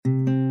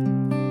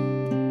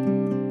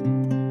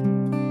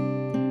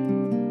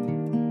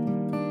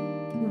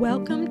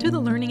Welcome to the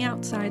Learning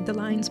Outside the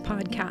Lines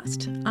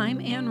podcast. I'm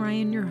Ann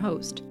Ryan, your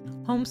host,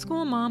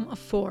 homeschool mom of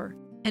 4,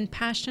 and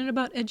passionate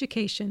about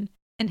education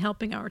and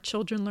helping our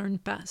children learn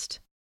best.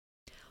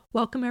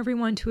 Welcome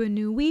everyone to a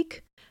new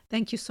week.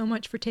 Thank you so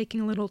much for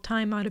taking a little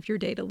time out of your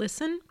day to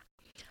listen.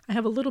 I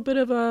have a little bit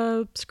of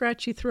a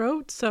scratchy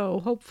throat,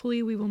 so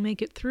hopefully we will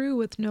make it through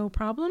with no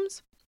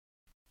problems.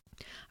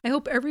 I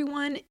hope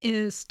everyone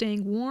is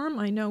staying warm.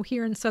 I know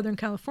here in Southern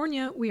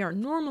California, we are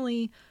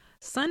normally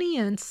sunny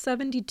and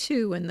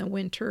 72 in the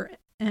winter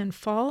and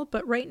fall,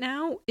 but right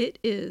now it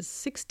is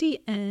 60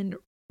 and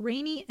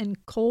rainy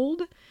and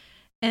cold.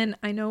 And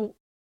I know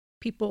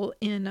people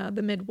in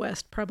the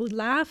Midwest probably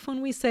laugh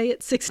when we say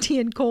it's 60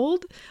 and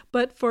cold,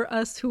 but for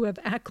us who have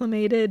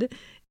acclimated,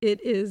 it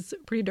is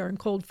pretty darn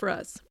cold for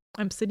us.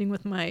 I'm sitting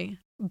with my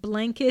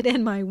blanket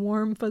and my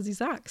warm fuzzy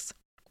socks.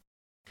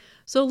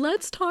 So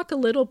let's talk a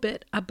little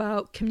bit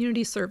about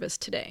community service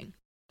today.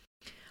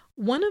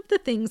 One of the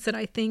things that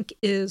I think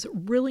is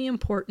really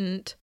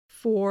important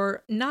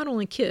for not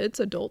only kids,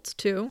 adults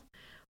too,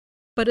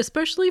 but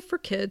especially for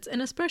kids,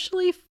 and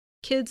especially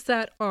kids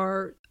that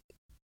are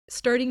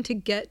starting to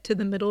get to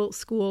the middle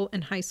school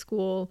and high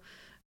school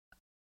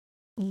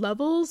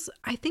levels,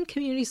 I think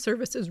community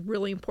service is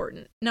really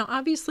important. Now,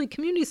 obviously,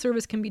 community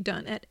service can be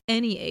done at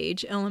any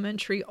age,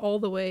 elementary all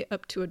the way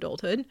up to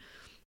adulthood.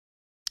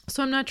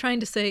 So I'm not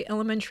trying to say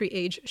elementary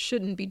age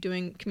shouldn't be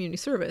doing community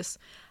service.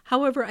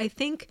 However, I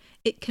think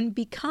it can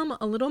become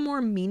a little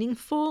more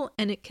meaningful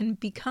and it can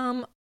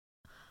become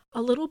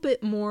a little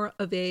bit more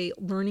of a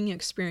learning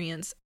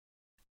experience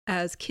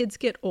as kids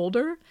get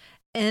older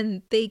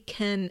and they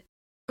can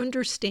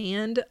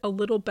understand a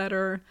little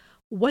better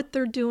what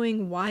they're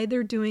doing, why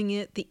they're doing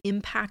it, the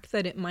impact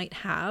that it might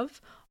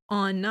have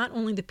on not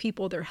only the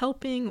people they're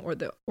helping or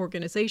the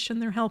organization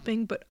they're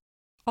helping, but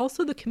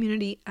also the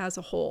community as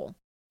a whole.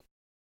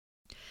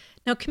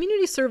 Now,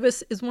 community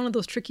service is one of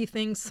those tricky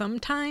things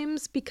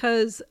sometimes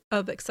because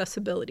of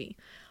accessibility.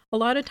 A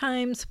lot of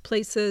times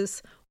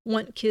places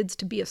want kids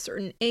to be a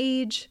certain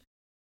age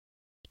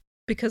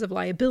because of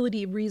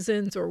liability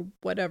reasons or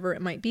whatever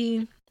it might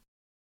be.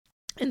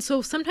 And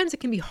so sometimes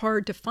it can be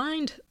hard to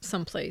find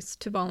someplace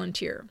to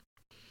volunteer.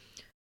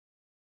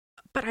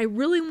 But I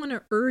really want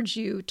to urge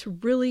you to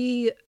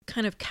really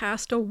kind of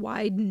cast a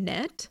wide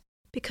net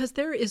because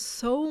there is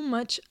so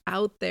much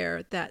out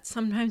there that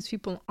sometimes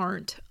people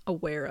aren't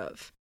aware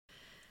of.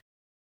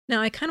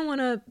 Now, I kind of want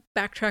to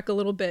backtrack a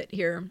little bit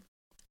here.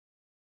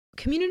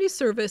 Community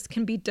service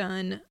can be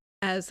done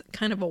as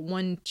kind of a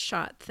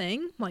one-shot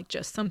thing, like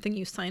just something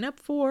you sign up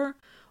for,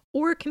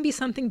 or it can be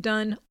something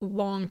done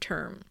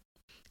long-term.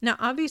 Now,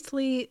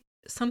 obviously,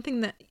 something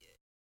that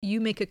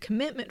you make a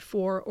commitment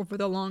for over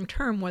the long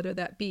term, whether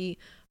that be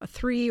a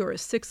 3 or a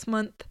 6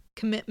 month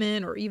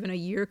commitment or even a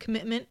year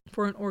commitment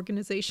for an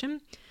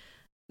organization,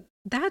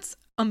 that's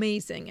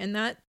amazing. And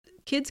that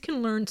kids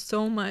can learn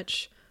so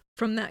much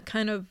from that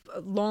kind of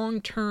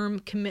long-term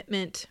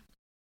commitment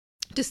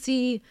to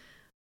see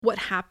what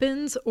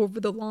happens over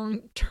the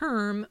long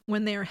term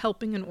when they are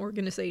helping an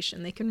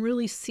organization. They can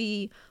really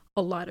see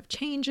a lot of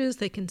changes.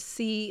 They can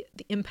see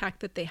the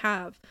impact that they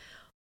have.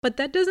 But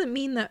that doesn't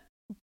mean that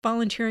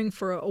volunteering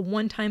for a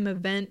one-time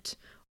event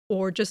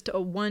or just a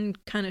one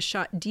kind of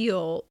shot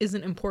deal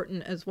isn't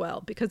important as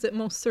well, because it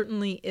most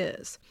certainly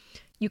is.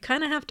 You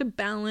kind of have to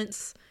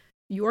balance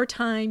your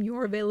time,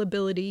 your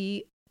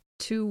availability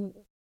to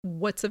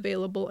what's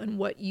available and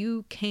what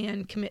you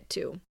can commit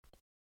to.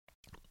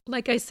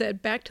 Like I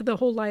said, back to the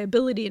whole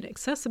liability and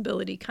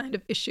accessibility kind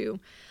of issue,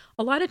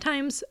 a lot of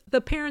times the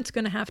parent's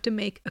going to have to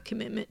make a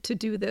commitment to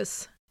do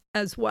this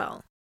as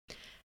well.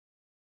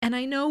 And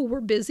I know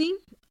we're busy.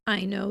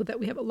 I know that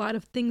we have a lot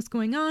of things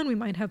going on. We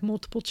might have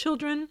multiple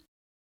children.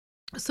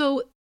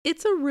 So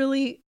it's a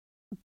really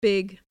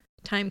big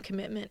time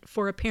commitment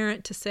for a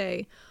parent to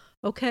say,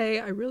 okay,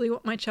 I really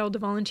want my child to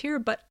volunteer,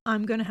 but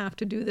I'm going to have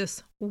to do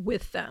this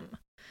with them.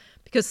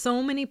 Because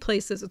so many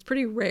places, it's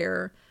pretty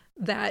rare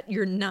that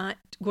you're not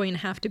going to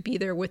have to be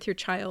there with your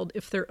child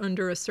if they're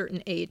under a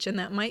certain age. And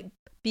that might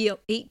be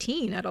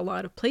 18 at a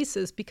lot of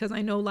places, because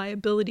I know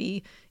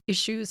liability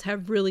issues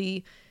have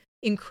really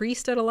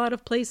increased at a lot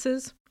of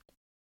places.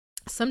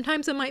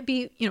 Sometimes it might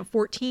be,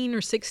 14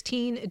 or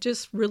 16. It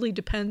just really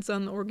depends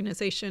on the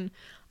organization.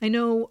 I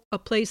know a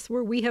place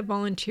where we have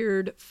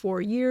volunteered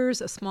for years,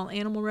 a small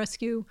animal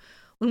rescue.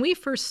 When we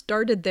first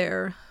started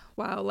there,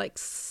 like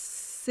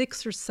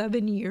 6 or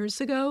 7 years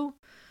ago,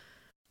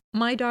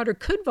 my daughter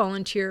could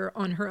volunteer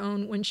on her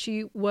own when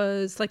she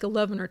was like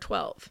 11 or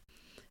 12.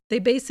 They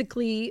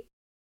basically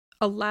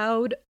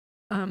allowed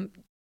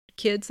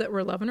kids that were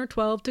 11 or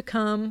 12 to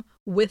come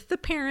with the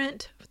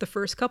parent the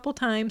first couple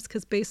times,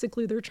 because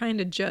basically they're trying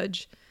to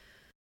judge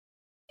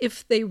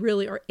if they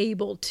really are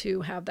able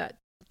to have that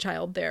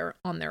child there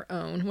on their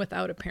own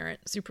without a parent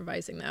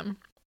supervising them.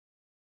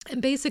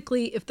 And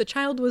basically, if the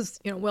child was,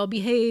 well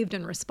behaved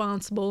and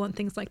responsible and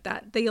things like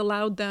that, they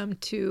allowed them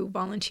to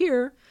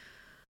volunteer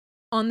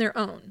on their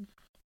own.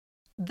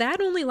 That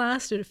only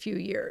lasted a few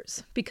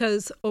years,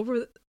 because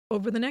over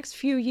the next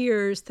few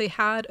years, they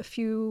had a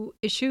few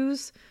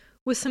issues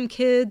with some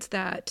kids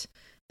that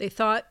they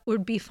thought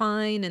would be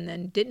fine and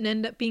then didn't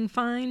end up being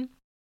fine.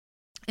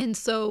 And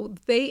so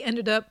they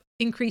ended up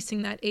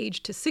increasing that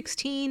age to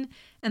 16.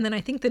 And then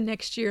I think the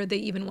next year they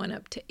even went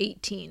up to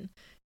 18,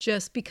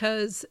 just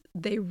because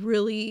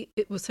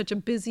it was such a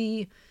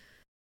busy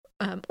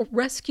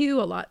rescue,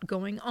 a lot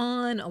going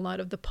on, a lot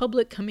of the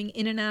public coming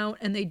in and out,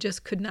 and they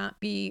just could not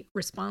be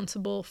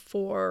responsible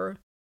for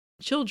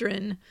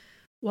children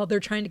while they're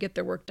trying to get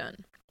their work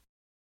done.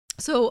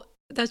 So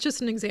that's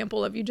just an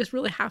example of, you just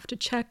really have to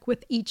check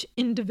with each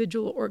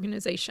individual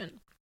organization.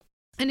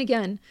 And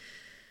again,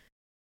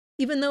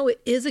 even though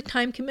it is a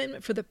time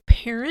commitment for the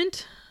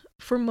parent,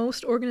 for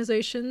most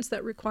organizations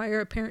that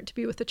require a parent to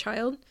be with the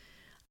child,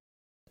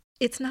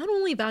 it's not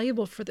only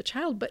valuable for the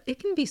child, but it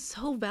can be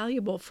so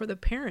valuable for the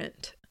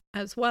parent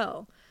as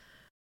well.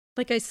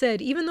 Like I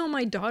said, even though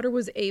my daughter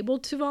was able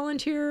to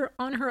volunteer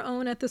on her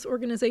own at this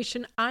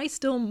organization, I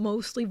still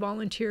mostly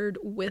volunteered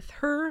with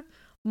her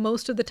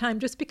most of the time,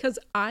 just because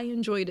I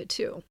enjoyed it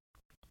too.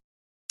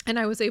 And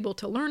I was able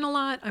to learn a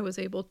lot. I was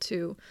able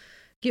to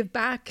give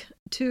back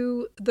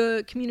to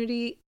the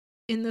community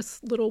in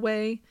this little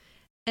way.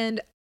 And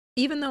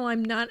even though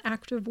I'm not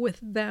active with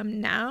them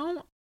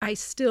now, I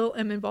still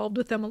am involved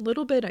with them a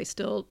little bit. I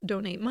still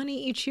donate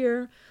money each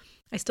year.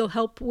 I still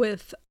help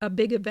with a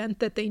big event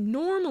that they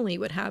normally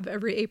would have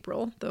every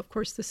April, though of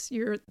course this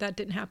year that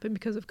didn't happen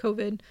because of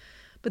COVID.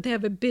 But they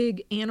have a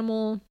big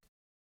animal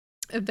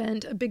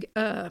event, a big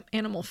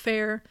animal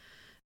fair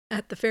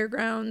at the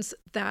fairgrounds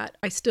that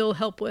I still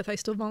help with. I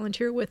still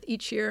volunteer with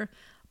each year.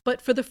 But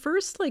for the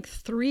first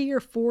 3 or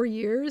 4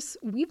 years,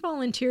 we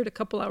volunteered a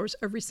couple hours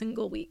every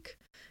single week.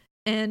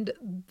 And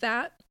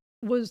that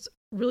was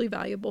really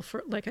valuable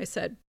for, like I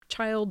said,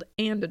 child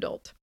and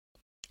adult.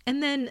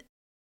 And then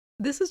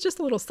this is just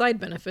a little side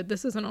benefit.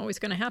 This isn't always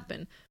going to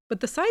happen. But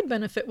the side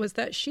benefit was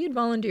that she had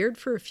volunteered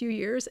for a few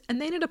years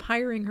and they ended up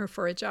hiring her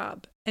for a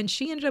job. And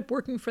she ended up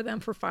working for them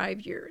for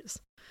 5 years.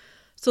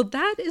 So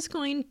that is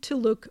going to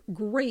look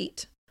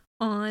great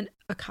on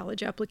a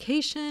college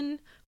application,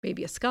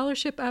 maybe a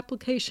scholarship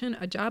application,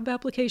 a job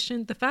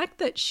application. The fact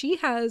that she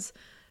has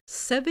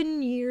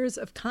 7 years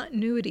of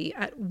continuity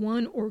at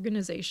one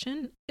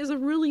organization is a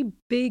really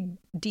big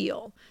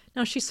deal.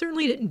 Now, she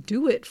certainly didn't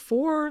do it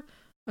for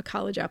a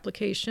college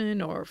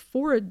application or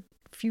for a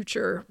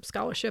future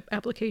scholarship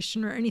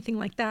application or anything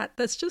like that.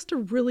 That's just a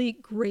really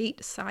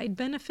great side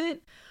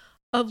benefit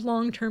of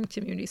long-term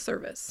community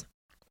service.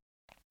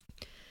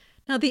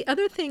 Now, the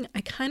other thing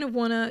I kind of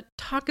want to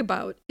talk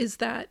about is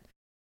that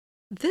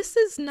this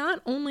is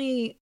not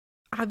only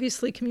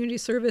obviously community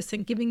service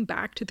and giving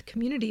back to the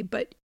community,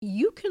 but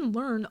you can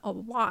learn a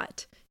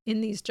lot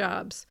in these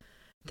jobs.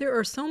 There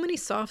are so many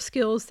soft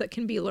skills that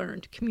can be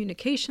learned: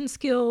 communication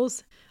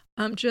skills,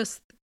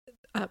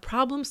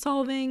 problem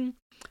solving,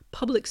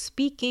 public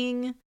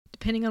speaking,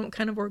 depending on what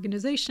kind of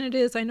organization it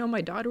is. I know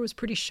my daughter was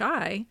pretty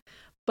shy,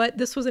 but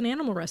this was an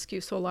animal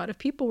rescue, so a lot of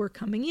people were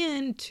coming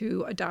in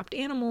to adopt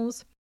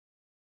animals.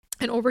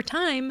 And over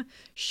time,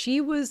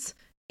 she was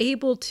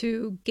able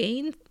to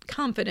gain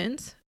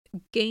confidence,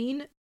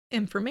 gain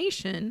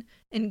information,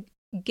 and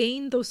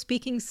gain those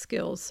speaking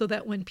skills, so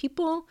that when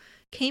people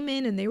came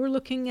in and they were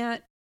looking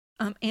at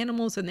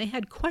animals and they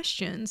had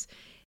questions,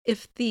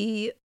 if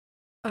the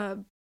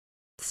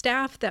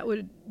staff that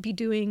would be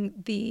doing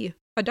the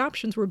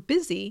adoptions were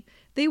busy,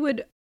 they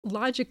would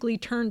logically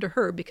turn to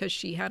her because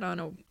she had on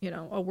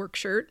a work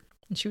shirt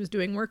and she was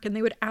doing work, and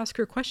they would ask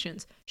her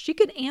questions. She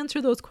could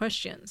answer those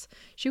questions.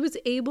 She was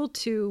able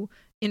to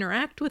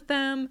interact with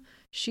them.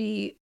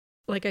 She,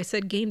 like I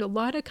said, gained a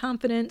lot of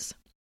confidence.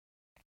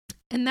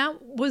 And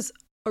that was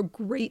a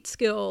great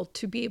skill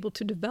to be able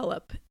to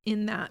develop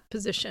in that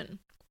position.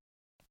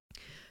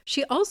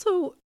 She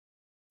also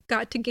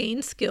got to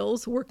gain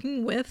skills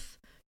working with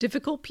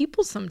difficult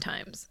people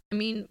sometimes. I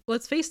mean,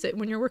 let's face it,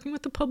 when you're working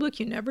with the public,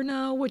 you never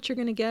know what you're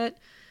going to get.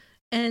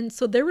 And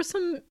so there were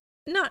some,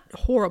 not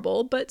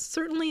horrible, but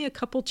certainly a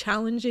couple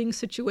challenging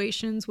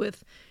situations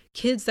with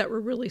kids that were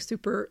really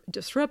super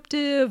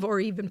disruptive or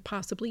even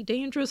possibly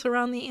dangerous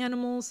around the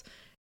animals.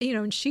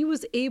 And she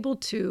was able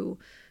to,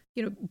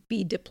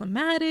 be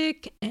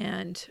diplomatic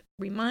and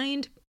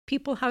remind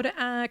people how to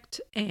act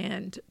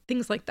and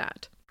things like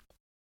that.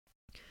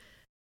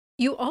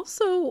 You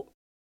also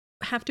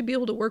have to be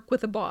able to work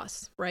with a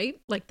boss,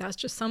 right? Like, that's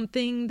just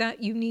something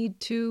that you need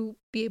to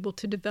be able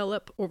to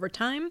develop over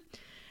time.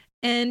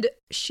 And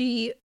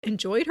she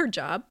enjoyed her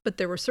job, but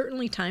there were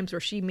certainly times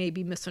where she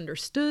maybe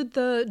misunderstood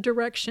the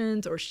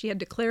directions or she had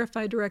to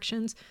clarify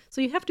directions.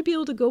 So you have to be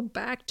able to go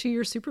back to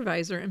your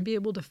supervisor and be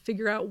able to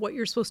figure out what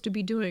you're supposed to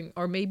be doing.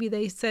 Or maybe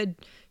they said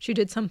she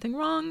did something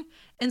wrong,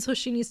 and so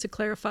she needs to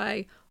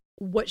clarify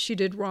what she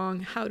did wrong,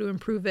 how to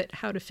improve it,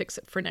 how to fix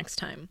it for next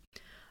time.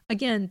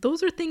 Again,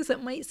 those are things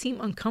that might seem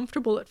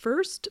uncomfortable at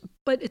first,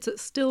 but it's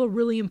still a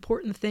really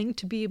important thing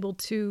to be able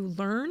to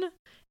learn.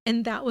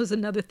 And that was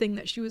another thing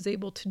that she was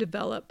able to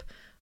develop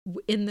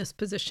in this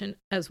position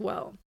as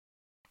well.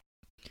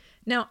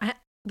 Now,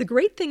 the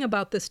great thing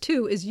about this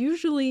too is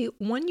usually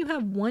when you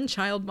have one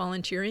child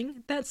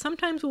volunteering, that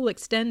sometimes will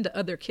extend to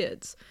other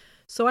kids.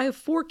 So I have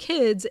 4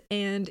 kids,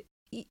 and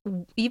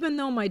even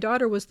though my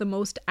daughter was the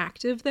most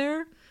active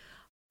there,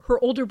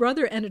 her older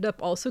brother ended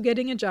up also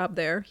getting a job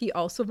there. He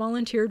also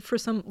volunteered for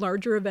some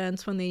larger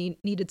events when they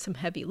needed some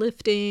heavy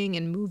lifting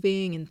and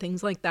moving and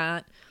things like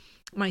that.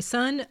 My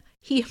son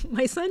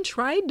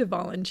tried to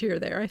volunteer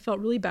there. I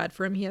felt really bad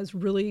for him. He has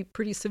really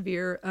pretty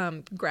severe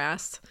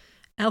grass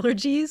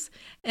allergies.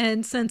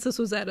 And since this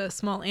was at a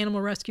small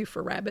animal rescue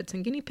for rabbits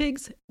and guinea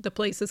pigs, the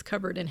place is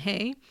covered in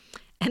hay.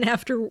 And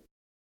after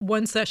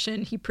one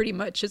session,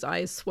 his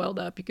eyes swelled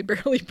up. He could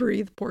barely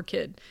breathe, poor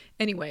kid.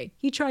 Anyway,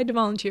 he tried to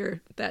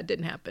volunteer. That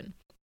didn't happen.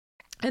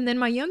 And then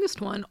my youngest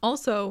one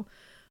also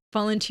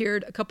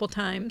volunteered a couple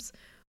times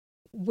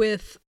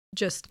with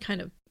just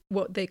kind of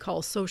what they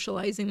call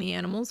socializing the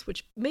animals,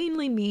 which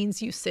mainly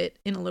means you sit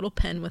in a little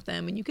pen with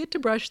them and you get to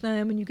brush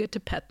them and you get to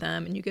pet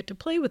them and you get to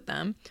play with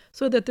them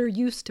so that they're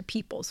used to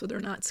people, so they're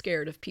not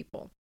scared of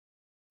people.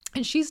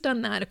 And she's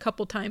done that a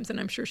couple times,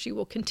 and I'm sure she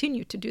will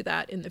continue to do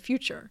that in the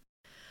future.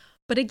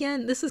 But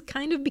again, this is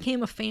kind of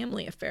became a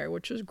family affair,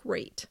 which was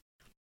great.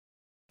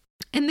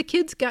 And the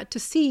kids got to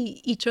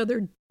see each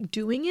other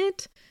doing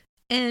it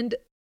and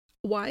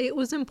why it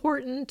was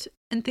important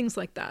and things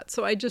like that.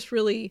 So I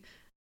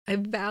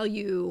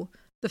value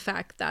the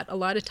fact that a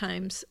lot of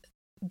times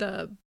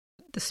the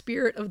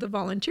spirit of the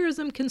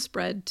volunteerism can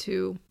spread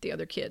to the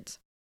other kids.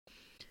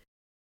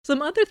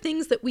 Some other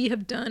things that we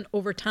have done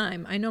over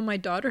time. I know my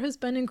daughter has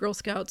been in Girl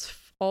Scouts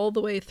all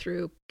the way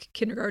through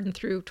kindergarten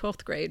through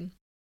 12th grade.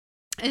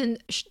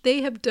 And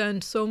they have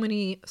done so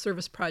many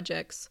service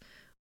projects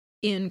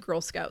in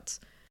Girl Scouts.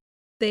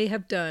 They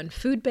have done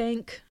food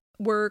bank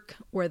work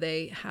where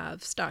they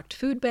have stocked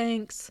food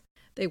banks.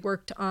 They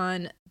worked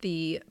on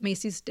the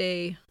Macy's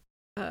Day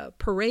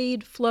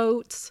parade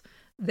floats.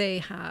 They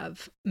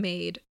have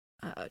made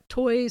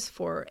toys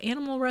for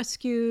animal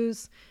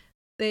rescues.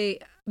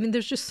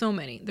 There's just so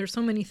many. There's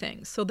so many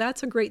things. So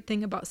that's a great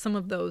thing about some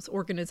of those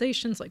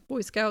organizations like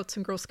Boy Scouts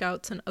and Girl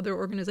Scouts and other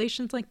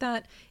organizations like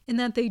that, in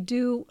that they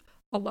do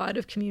a lot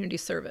of community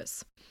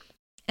service.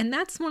 And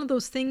that's one of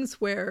those things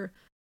where,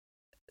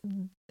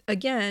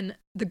 again,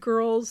 the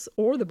girls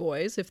or the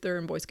boys, if they're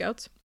in Boy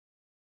Scouts,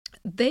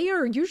 they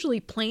are usually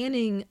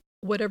planning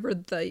whatever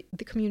the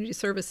community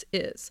service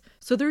is.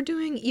 So they're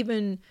doing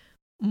even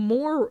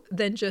more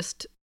than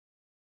just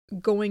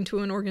going to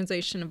an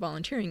organization and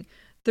volunteering.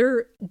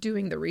 They're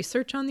doing the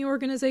research on the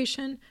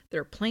organization.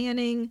 They're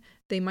planning.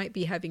 They might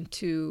be having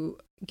to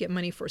get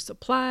money for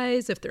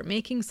supplies if they're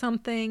making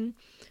something.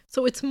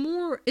 So it's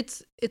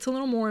a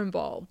little more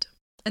involved.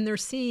 And they're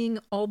seeing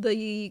all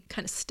the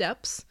kind of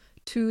steps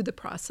to the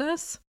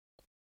process.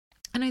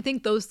 And I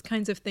think those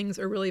kinds of things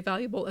are really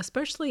valuable,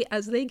 especially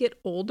as they get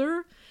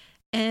older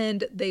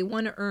and they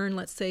want to earn,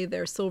 let's say,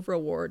 their silver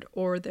award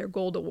or their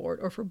gold award.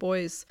 Or for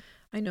boys,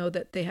 I know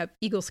that they have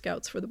Eagle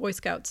Scouts for the Boy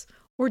Scouts.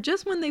 Or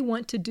just when they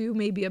want to do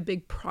maybe a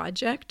big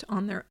project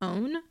on their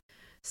own.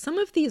 Some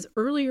of these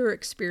earlier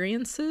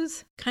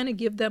experiences kind of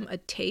give them a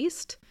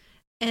taste,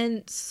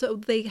 and so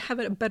they have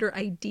a better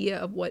idea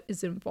of what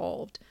is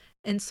involved.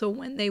 And so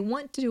when they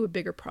want to do a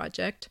bigger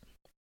project,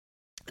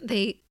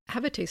 they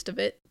have a taste of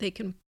it. They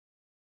can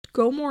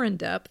go more in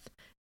depth.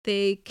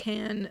 They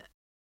can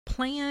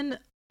plan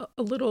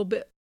a little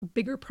bit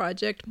bigger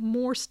project,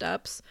 more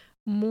steps,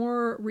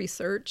 more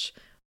research,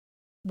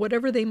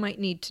 whatever they might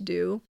need to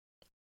do.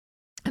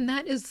 And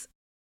that is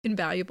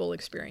invaluable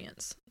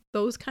experience.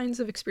 Those kinds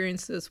of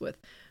experiences with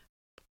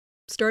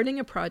starting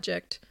a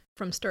project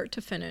from start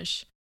to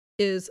finish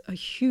is a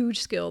huge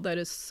skill that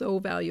is so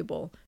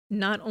valuable,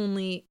 not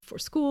only for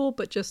school,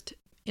 but just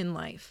in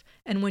life.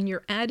 And when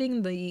you're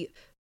adding the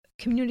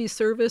community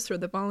service or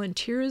the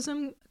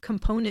volunteerism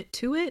component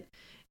to it,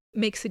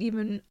 makes it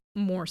even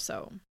more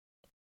so.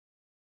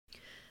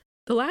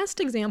 The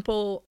last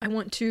example I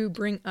want to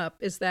bring up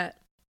is that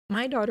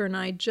my daughter and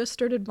I just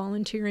started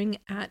volunteering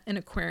at an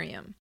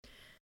aquarium.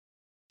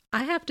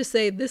 I have to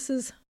say, this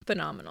is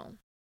phenomenal.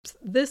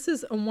 This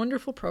is a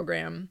wonderful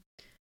program.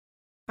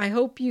 I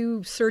hope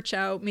you search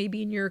out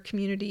maybe in your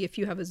community if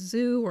you have a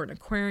zoo or an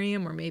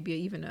aquarium or maybe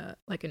even a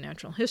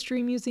natural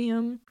history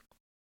museum.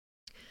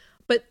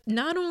 But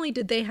not only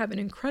did they have an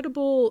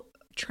incredible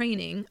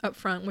training up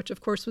front, which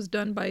of course was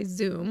done by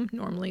Zoom.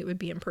 Normally it would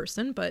be in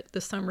person, but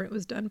this summer it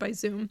was done by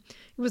Zoom.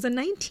 It was a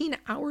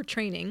 19-hour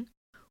training,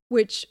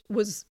 which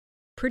was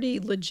pretty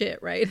legit,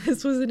 right?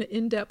 This was an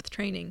in-depth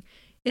training.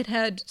 It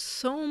had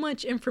so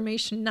much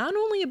information, not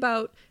only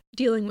about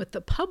dealing with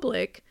the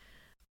public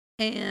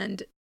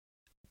and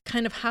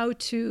kind of how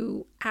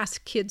to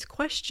ask kids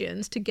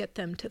questions to get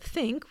them to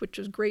think, which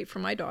was great for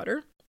my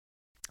daughter,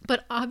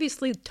 but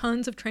obviously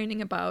tons of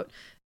training about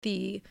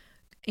the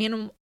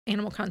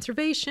animal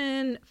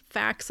conservation,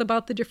 facts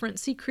about the different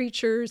sea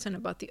creatures and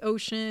about the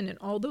ocean and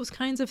all those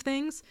kinds of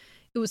things.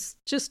 It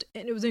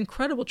was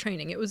incredible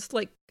training. It was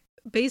like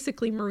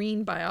basically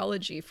marine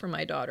biology for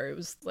my daughter. It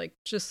was like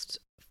just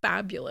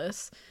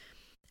fabulous.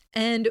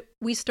 And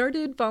we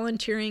started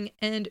volunteering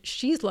and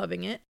she's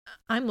loving it.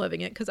 I'm loving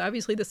it because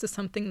obviously this is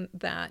something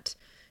that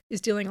is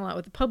dealing a lot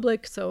with the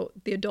public. So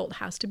the adult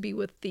has to be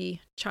with the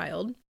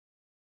child.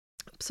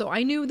 So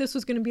I knew this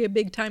was going to be a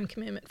big time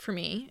commitment for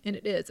me, and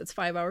it is. It's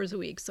 5 hours a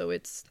week, so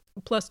it's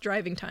plus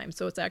driving time,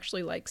 so it's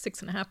actually like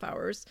 6.5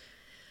 hours.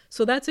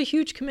 So that's a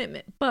huge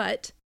commitment,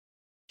 but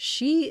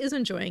she is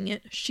enjoying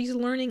it. She's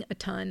learning a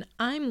ton.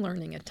 I'm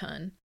learning a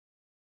ton.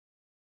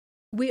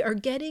 We are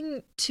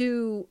getting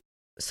to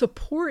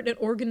support an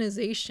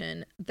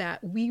organization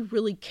that we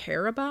really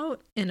care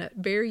about in a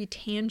very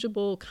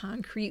tangible,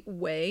 concrete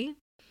way,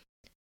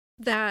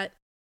 that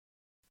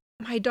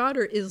my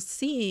daughter is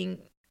seeing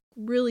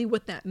really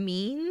what that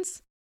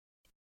means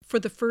for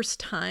the first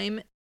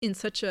time in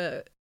such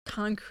a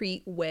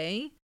concrete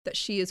way, that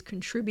she is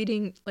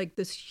contributing like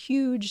this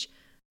huge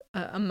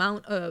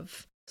amount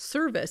of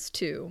service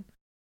to,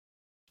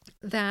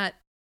 that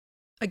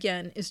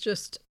again is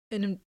just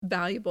an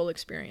invaluable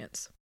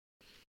experience.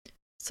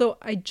 So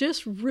I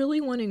just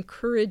really want to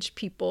encourage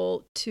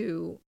people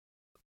to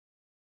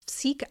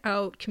seek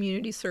out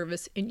community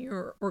service in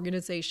your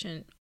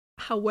organization,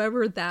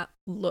 however that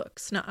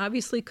looks. Now,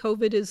 obviously,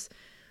 COVID is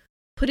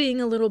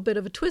putting a little bit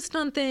of a twist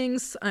on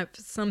things.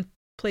 Some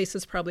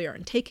places probably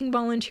aren't taking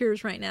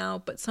volunteers right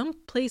now, but some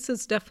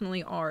places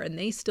definitely are, and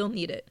they still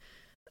need it.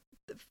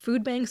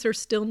 Food banks are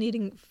still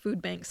needing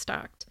food banks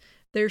stocked.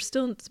 They're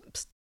still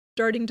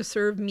starting to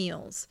serve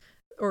meals,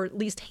 or at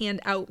least hand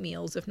out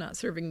meals, if not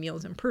serving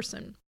meals in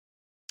person.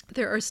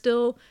 There are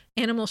still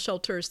animal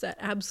shelters that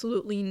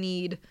absolutely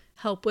need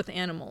help with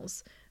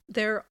animals.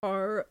 There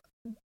are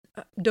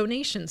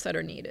donations that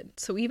are needed.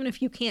 So even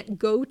if you can't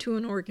go to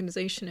an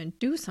organization and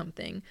do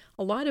something,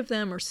 a lot of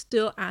them are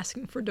still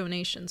asking for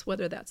donations,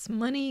 whether that's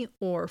money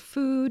or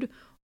food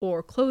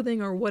or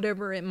clothing or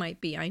whatever it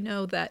might be. I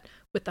know that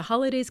with the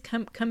holidays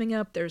coming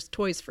up, there's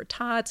Toys for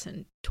Tots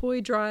and toy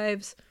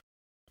drives.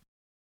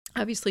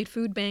 Obviously,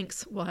 food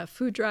banks will have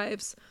food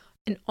drives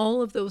and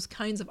all of those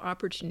kinds of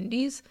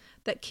opportunities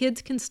that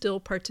kids can still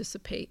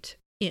participate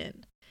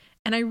in.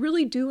 And I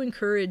really do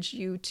encourage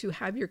you to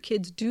have your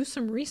kids do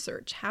some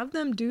research. Have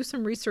them do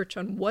some research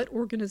on what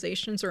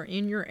organizations are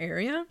in your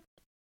area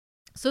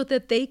so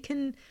that they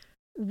can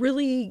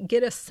really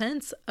get a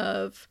sense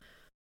of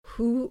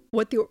who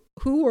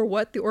or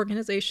what the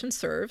organization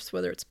serves,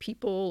 whether it's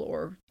people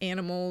or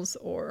animals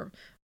or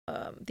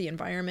the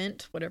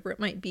environment, whatever it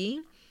might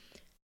be.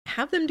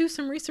 Have them do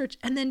some research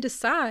and then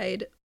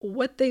decide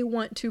what they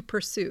want to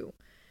pursue.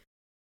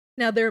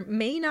 Now, there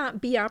may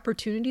not be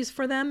opportunities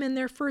for them in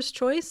their first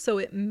choice, so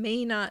it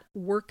may not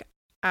work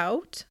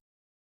out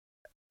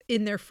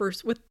with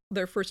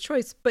their first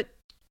choice, but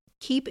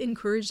keep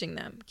encouraging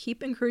them.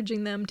 Keep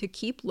encouraging them to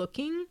keep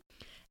looking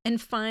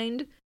and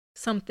find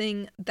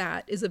something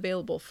that is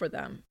available for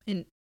them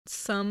in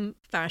some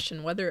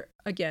fashion, whether,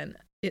 again,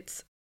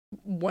 it's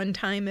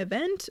one-time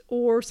event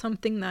or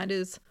something that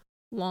is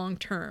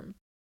long-term.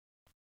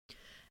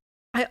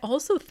 I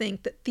also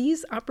think that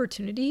these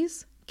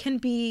opportunities can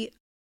be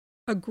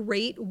a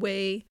great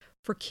way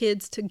for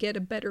kids to get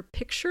a better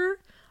picture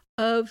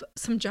of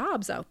some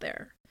jobs out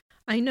there.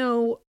 I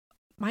know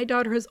my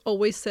daughter has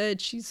always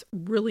said she's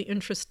really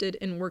interested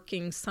in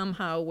working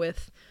somehow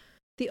with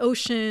the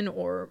ocean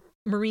or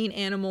marine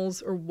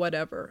animals or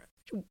whatever.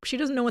 She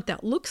doesn't know what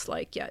that looks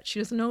like yet. She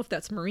doesn't know if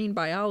that's marine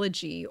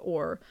biology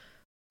or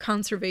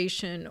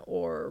conservation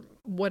or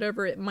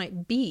whatever it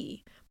might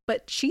be,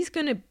 but she's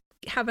going to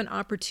have an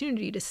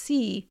opportunity to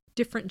see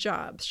different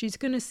jobs. She's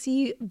going to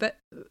see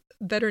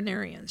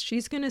veterinarians.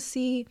 She's going to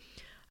see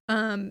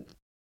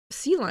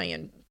sea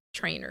lion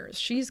trainers.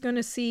 She's going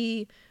to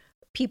see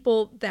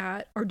people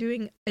that are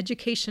doing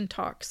education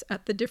talks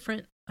at the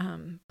different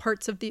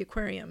parts of the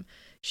aquarium.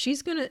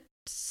 She's going to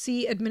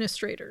see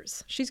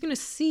administrators. She's going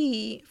to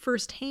see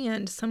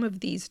firsthand some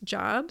of these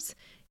jobs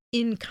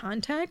in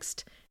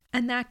context,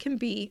 and that can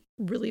be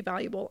really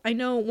valuable. I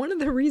know one of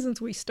the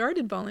reasons we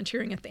started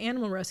volunteering at the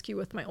animal rescue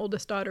with my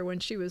oldest daughter when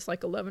she was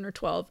like 11 or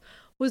 12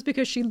 was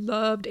because she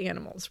loved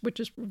animals, which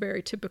is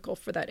very typical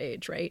for that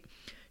age, right?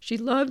 She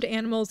loved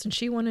animals and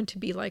she wanted to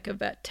be like a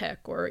vet tech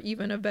or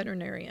even a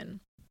veterinarian.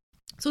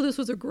 So this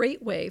was a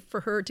great way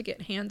for her to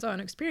get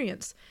hands-on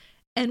experience.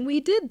 And we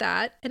did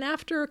that. And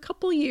after a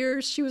couple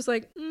years, she was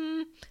like,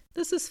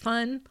 this is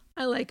fun.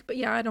 But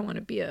yeah, I don't want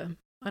to be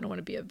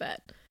a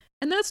vet.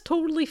 And that's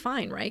totally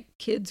fine, right?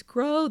 Kids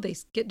grow, they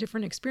get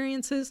different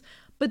experiences,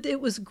 but it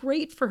was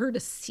great for her to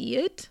see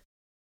it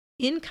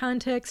in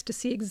context, to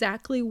see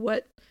exactly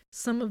what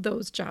some of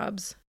those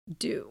jobs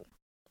do.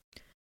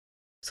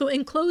 So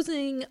in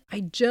closing, I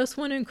just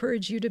want to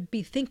encourage you to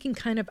be thinking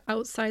kind of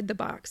outside the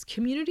box.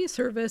 Community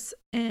service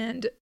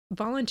and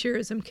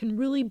volunteerism can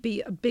really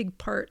be a big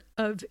part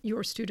of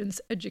your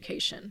students'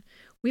 education.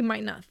 We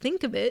might not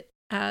think of it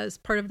as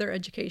part of their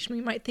education.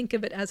 We might think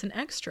of it as an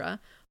extra,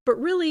 but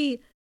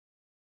really,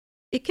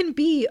 it can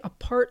be a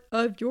part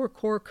of your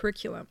core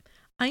curriculum.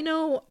 I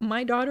know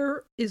my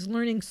daughter is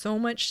learning so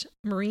much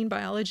marine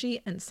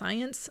biology and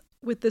science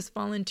with this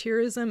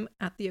volunteerism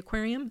at the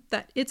aquarium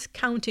that it's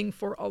counting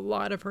for a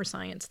lot of her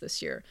science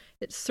this year.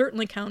 It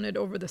certainly counted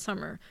over the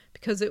summer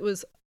because it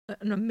was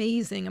an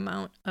amazing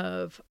amount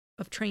of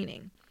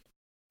training.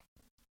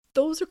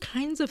 Those are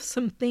kinds of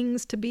some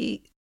things to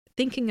be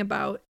thinking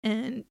about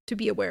and to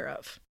be aware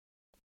of.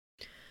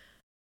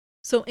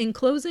 So in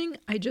closing,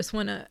 I just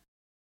want to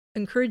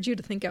encourage you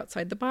to think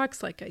outside the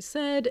box, like I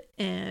said,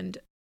 and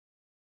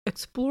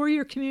explore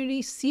your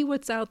community, see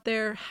what's out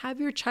there, have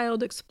your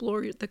child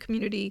explore the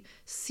community,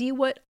 see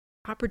what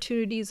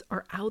opportunities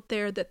are out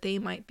there that they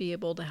might be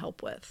able to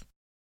help with.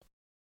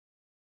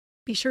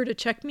 Be sure to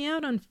check me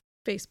out on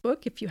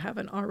Facebook if you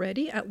haven't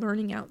already at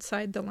Learning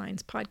Outside the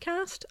Lines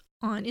podcast.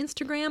 On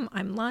Instagram,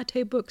 I'm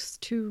Latte Books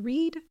to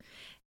Read,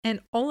 and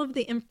all of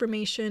the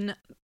information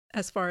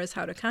as far as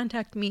how to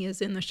contact me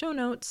is in the show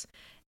notes.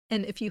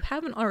 And if you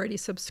haven't already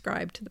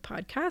subscribed to the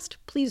podcast,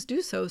 please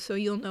do so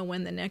you'll know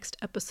when the next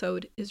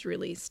episode is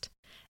released.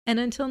 And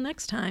until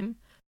next time,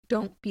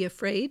 don't be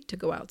afraid to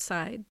go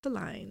outside the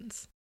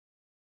lines.